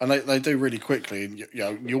 And they do really quickly, and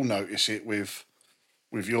you'll notice it with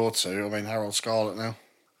your two. I mean, how old's Scarlett now?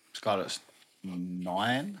 Scarlett's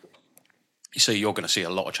 9. You see, you're going to see a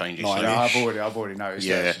lot of changes. Nine. Yeah, I've already noticed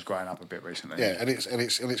Yeah. that she's grown up a bit recently. Yeah, and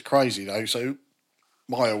it's crazy though. So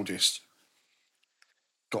my oldest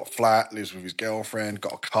got a flat, lives with his girlfriend,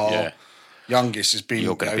 got a car. Yeah. Youngest has been.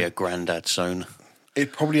 You're going to be a granddad soon.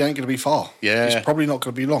 It probably ain't going to be far. Yeah. It's probably not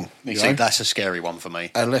going to be long. You You see, know? that's a scary one for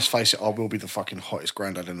me. And let's face it, I will be the fucking hottest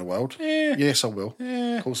granddad in the world. Yeah. Yes, I will.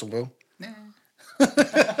 Of course I will.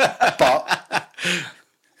 But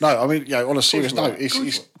no, I mean, on a serious note,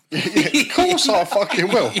 of course I fucking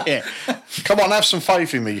will. Yeah. Come on, have some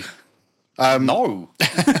faith in me. No.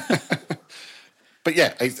 But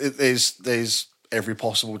yeah, there's every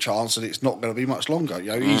possible chance that it's not going to be much longer.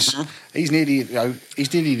 He's nearly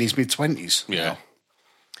he's nearly in his mid-20s. Yeah.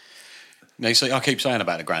 Now, you see, I keep saying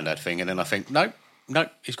about the granddad thing, and then I think, no,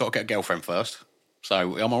 he's got to get a girlfriend first.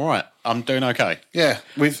 So I'm all right. I'm doing okay. Yeah,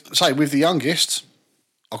 with the youngest,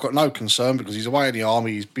 I've got no concern because he's away in the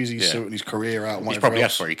army. He's busy sorting his career out. And He's whatever probably had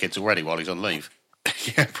else. 3 kids already while he's on leave.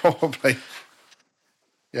 Yeah, probably.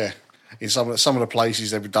 Yeah, in some of the places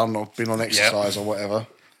they've done or been on exercise or whatever.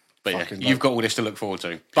 But yeah, Fucking you've got all this to look forward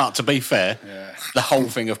to. But to be fair, the whole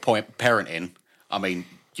thing of parenting, I mean,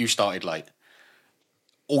 you started late.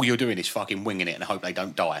 All you're doing is fucking winging it and hope they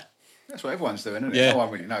don't die. That's what everyone's doing, isn't it? Yeah. No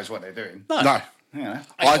one really knows what they're doing. No, Yeah.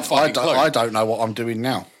 I don't know what I'm doing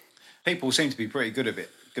now. People seem to be pretty good at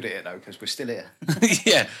it though, because we're still here.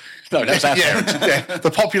 Yeah. No, that's our parents. Yeah, the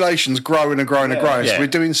population's growing and growing and growing. So Yeah. we're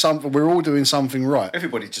doing something. We're all doing something right.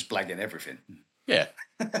 Everybody's just blagging everything. Yeah,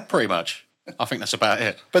 pretty much. I think that's about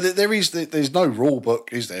it. But there's no rule book,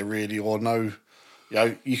 is there really, or no?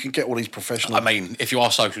 You can get all these professional. I mean, if you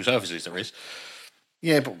are social services, there is.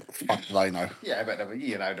 Yeah, but fuck do they know. Yeah, but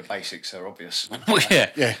the basics are obvious. Well, yeah.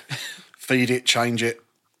 Yeah, feed it, change it,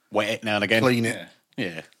 Wet it now and again. clean it,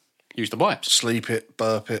 Yeah. Use the wipes. sleep it,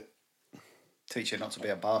 burp it. Teach you not to be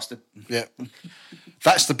a bastard. Yeah,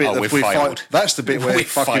 that's the bit Oh, that we've we failed. find. That's the bit where We've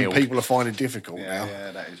fucking failed. people are finding difficult now.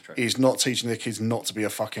 Yeah, that is true. Is not teaching their kids not to be a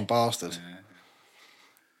fucking bastard.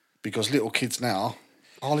 Because little kids now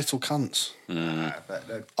are little cunts.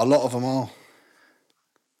 But, A lot of them are.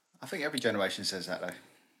 I think every generation says that though.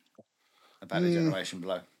 About the generation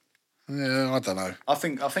below. Yeah, I don't know. I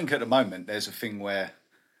think at the moment there's a thing where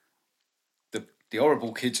the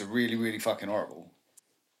horrible kids are really, really fucking horrible,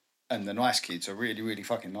 and the nice kids are really, really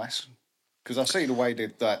fucking nice. Because I see the way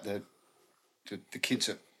the kids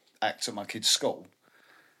act at my kids' school,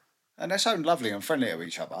 and they're so lovely and friendly to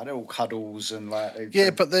each other. They're all cuddles and like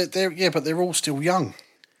But they're all still young.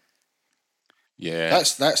 Yeah.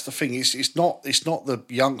 That's the thing. It's not the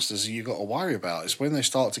youngsters that you got to worry about. It's when they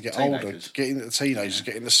start to get older, Teenagers. get into the teenagers,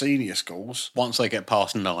 get into senior schools. Once they get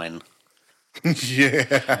past 9,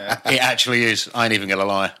 Yeah. it actually is. I ain't even going to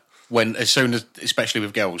lie. Especially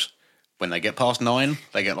with girls, when they get past 9,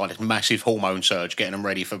 they get like this massive hormone surge getting them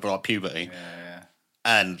ready for like puberty. Yeah.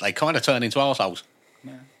 And they kind of turn into arseholes.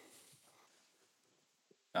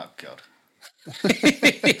 Oh God.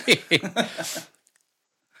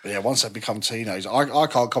 But yeah, once they become teenagers, I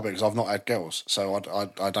can't comment because I've not had girls, so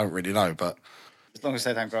I don't really know. But As long as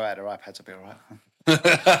they don't grow out their iPads, will be all right.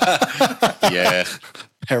 Yeah.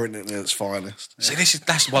 Parenting at its finest. See,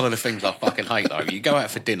 that's one of the things I fucking hate, though. You go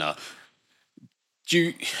out for dinner.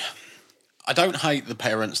 I don't hate the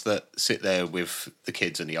parents that sit there with the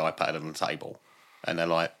kids and the iPad on the table, and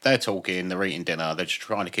they're talking, they're eating dinner, they're just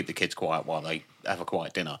trying to keep the kids quiet while they have a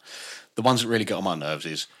quiet dinner. The ones that really get on my nerves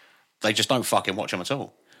is they just don't fucking watch them at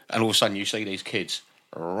all, and all of a sudden you see these kids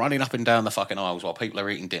running up and down the fucking aisles while people are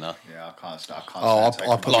eating dinner. Yeah, I can't. I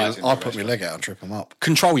put my leg out and trip them up.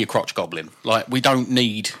 Control your crotch goblin. Like, we don't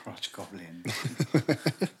need. Crotch Goblin.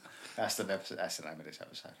 That's the name of this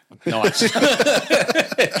episode. Nice.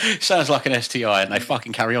 Sounds like an STI, and they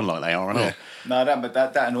fucking carry on like they are, and all. No, but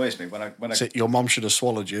that annoys me when I. Your mum should have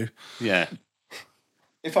swallowed you. Yeah.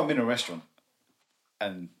 If I'm in a restaurant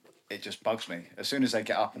and it just bugs me, as soon as they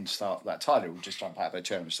get up and start, like Tyler will just jump out of their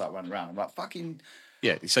chair and start running around. I'm like, fucking.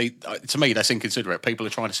 Yeah, see, to me, that's inconsiderate. People are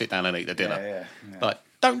trying to sit down and eat their dinner. Yeah. Like,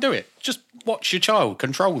 don't do it. Just watch your child.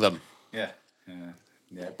 Control them. Yeah.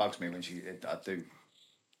 It bugs me when I do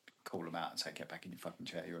call them out and say, get back in your fucking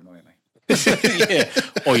chair, you're annoying me. Yeah.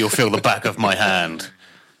 Or you'll feel the back of my hand.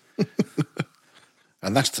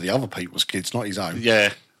 And that's to the other people's kids, not his own.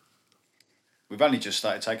 Yeah. We've only just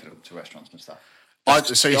started taking them to restaurants and stuff. I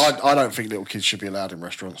don't think little kids should be allowed in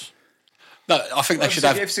restaurants. No, I think they should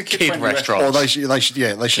have kid restaurants. Or they should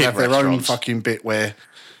have their own fucking bit where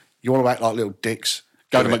you want to act like little dicks.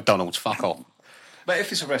 Go to McDonald's, fuck off. But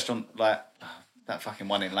if it's a restaurant like that fucking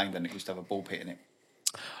one in Langdon that used to have a ball pit in it.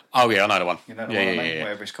 Oh, yeah, I know the one. You know the one I mean?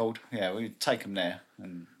 Whatever it's called. Yeah, we take them there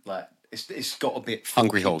and like it's got a bit...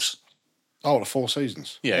 Hungry Horse. Oh, the Four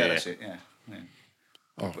Seasons. Yeah. That's it, yeah.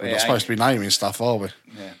 Oh, we're not supposed to be naming stuff, are we?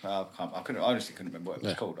 Yeah, I honestly couldn't remember what it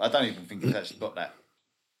was called. I don't even think it's actually got that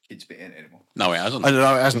kids bit in it anymore. No, it hasn't. I don't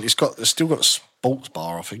know, it hasn't. It's still got a sports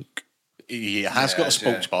bar, I think. Yeah, it has got a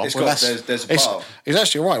sports bar. There's a bar. It's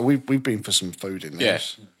actually all right. We've been for some food in there.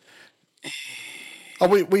 Yes. Oh,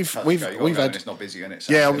 we've had. It's not busy in it.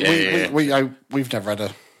 So we've never had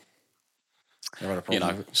a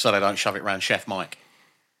problem. So they don't shove it round Chef Mike.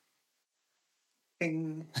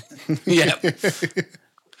 Ding. Yeah.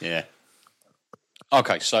 Yeah.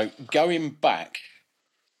 Okay, so going back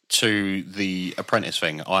to the apprentice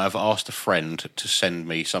thing, I have asked a friend to send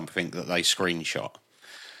me something that they screenshot.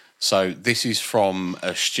 So this is from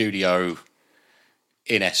a studio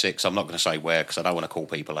in Essex. I'm not going to say where because I don't want to call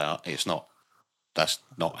people out. That's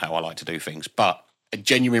not how I like to do things. But a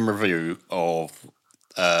genuine review of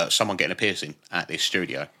someone getting a piercing at this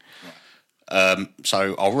studio.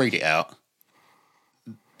 So I'll read it out.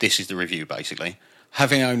 This is the review, basically.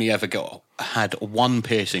 Having only ever had one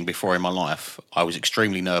piercing before in my life, I was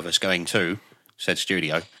extremely nervous going to said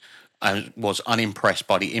studio and was unimpressed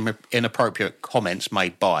by the inappropriate comments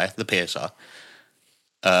made by the piercer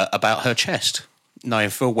about her chest. Knowing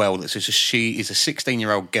full well that she is a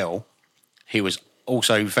 16-year-old girl, he was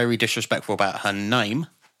also very disrespectful about her name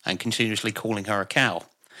and continuously calling her a cow.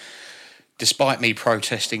 Despite me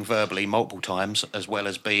protesting verbally multiple times, as well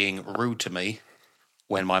as being rude to me,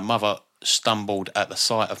 when my mother stumbled at the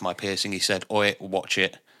sight of my piercing, he said, "Oi, watch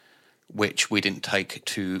it," which we didn't take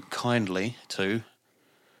too kindly to.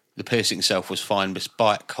 The piercing itself was fine,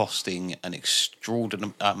 despite costing an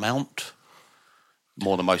extraordinary amount,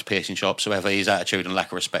 more than most piercing shops. However, his attitude and lack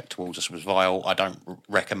of respect towards us was vile. I don't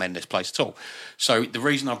recommend this place at all. So the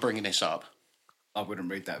reason I'm bringing this up... I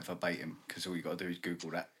wouldn't read that verbatim, because all you got to do is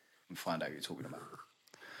Google that and find out what you're talking about.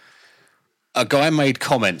 A guy made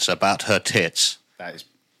comments about her tits. That is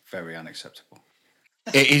very unacceptable.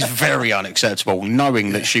 It is very unacceptable,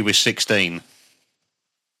 knowing that she was 16.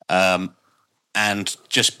 And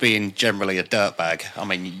just being generally a dirtbag. I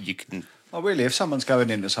mean, you can... Oh, really? If someone's going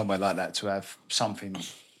into somewhere like that to have something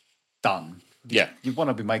done, yeah, you want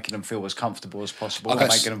to be making them feel as comfortable as possible, and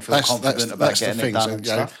making them feel confident about getting it done and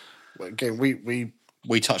stuff. Again, we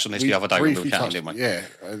touched on this the other day when we were chatting, didn't we? Yeah,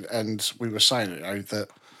 and we were saying that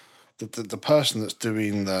the person that's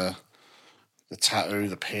doing the tattoo,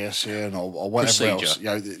 the piercing, or whatever procedure.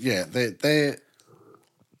 else, they're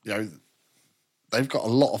they've got a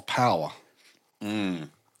lot of power.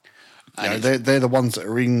 They're the ones that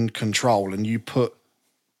are in control, and you put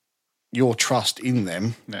your trust in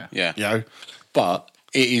them. Yeah. But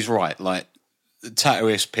it is right. Like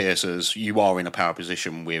tattooists, piercers, you are in a power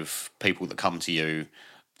position with people that come to you.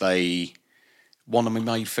 They want to be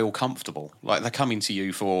made feel comfortable. Like they're coming to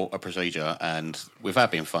you for a procedure, and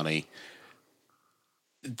without being funny,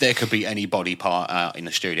 there could be any body part out in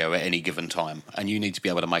the studio at any given time, and you need to be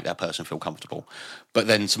able to make that person feel comfortable. But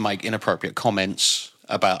then to make inappropriate comments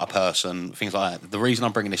about a person, things like that. The reason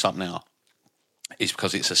I'm bringing this up now is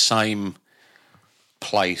because it's the same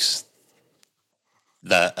place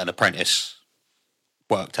that an apprentice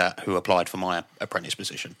worked at who applied for my apprentice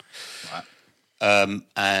position. Right.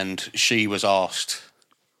 And she was asked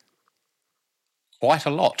quite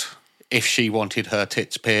a lot if she wanted her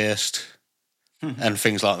tits pierced and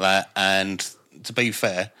things like that. And to be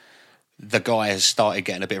fair, the guy has started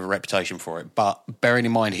getting a bit of a reputation for it. But bearing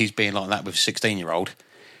in mind he's being like that with a 16-year-old,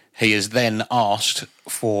 he has then asked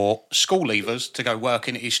for school leavers to go work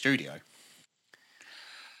in his studio.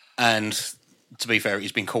 And to be fair,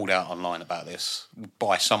 he's been called out online about this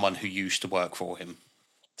by someone who used to work for him.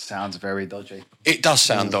 Sounds very dodgy. It does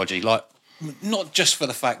sound dodgy, like, not just for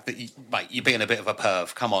the fact that, mate, you're being a bit of a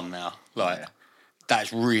perv. Come on now. Like,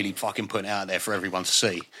 that's really fucking putting it out there for everyone to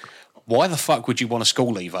see. Why the fuck would you want a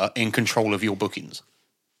school leaver in control of your bookings?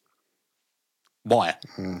 Why?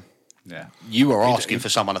 Yeah. You are asking for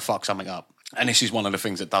someone to fuck something up. And this is one of the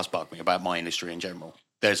things that does bug me about my industry in general.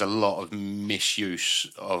 There's a lot of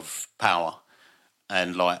misuse of power.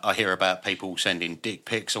 And, like, I hear about people sending dick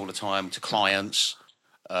pics all the time to clients,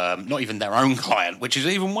 not even their own client, which is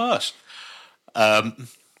even worse.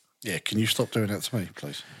 Yeah, can you stop doing that to me,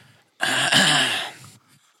 please?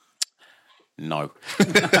 No.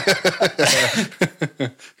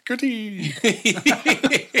 Goody.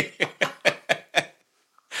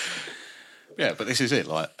 Yeah, but this is it.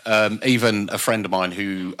 Like, even a friend of mine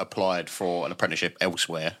who applied for an apprenticeship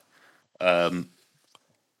elsewhere,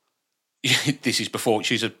 this is before,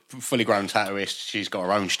 she's a fully grown tattooist. She's got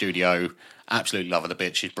her own studio. Absolutely love her the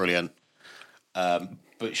bitch. She's brilliant. But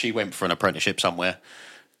she went for an apprenticeship somewhere.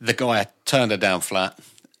 The guy turned her down flat,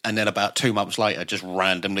 and then about 2 months later just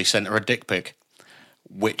randomly sent her a dick pic,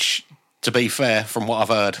 which, to be fair, from what I've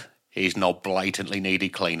heard, he's not blatantly needed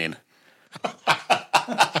cleaning.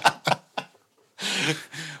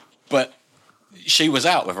 But she was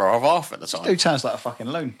out with her other half at the time. Dude sounds like a fucking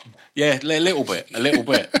loon. Yeah, a little bit.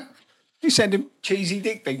 You send him cheesy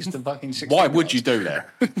dick pics to fucking 16. Why would you do that?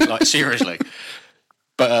 Like, seriously.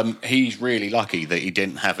 But he's really lucky that he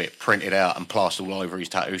didn't have it printed out and plastered all over his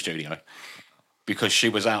tattoo studio, because she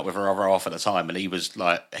was out with her other half at the time, and he was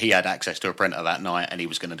like, he had access to a printer that night, and he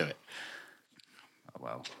was going to do it. Oh,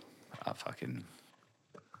 well, I fucking...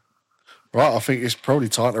 Right, I think it's probably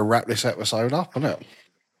time to wrap this episode up, isn't it?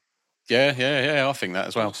 Yeah, I think that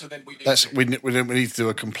as well. We need to do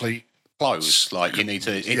a complete Close, like, you need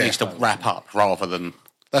to, it needs to wrap up rather than...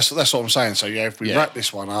 That's what I'm saying. So yeah, if we wrap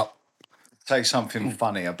this one up, Say something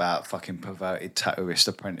funny about fucking perverted tattooist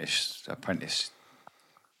apprentice.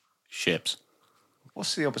 Ships.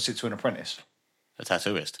 What's the opposite to an apprentice? A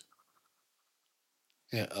tattooist.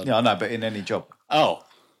 yeah, Yeah, I know, but in any job. Oh,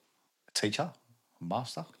 A teacher? A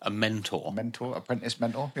master? a mentor. A mentor? Apprentice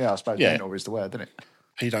mentor? Yeah, I suppose Yeah. mentor is the word, isn't it?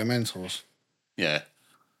 pedo mentors. Yeah.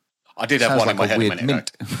 I did have Sounds one like in my a head a weird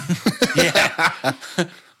minute ago. Yeah.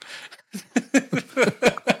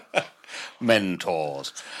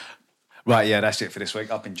 Mentors. Right, yeah, that's it for this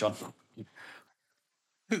week. I've been John.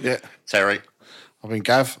 Yeah, Terry. I've been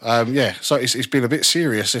Gav. Yeah, so it's been a bit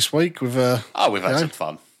serious this week with Oh, we've had some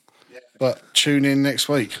fun. but tune in next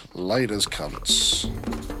week. Laters, cunts.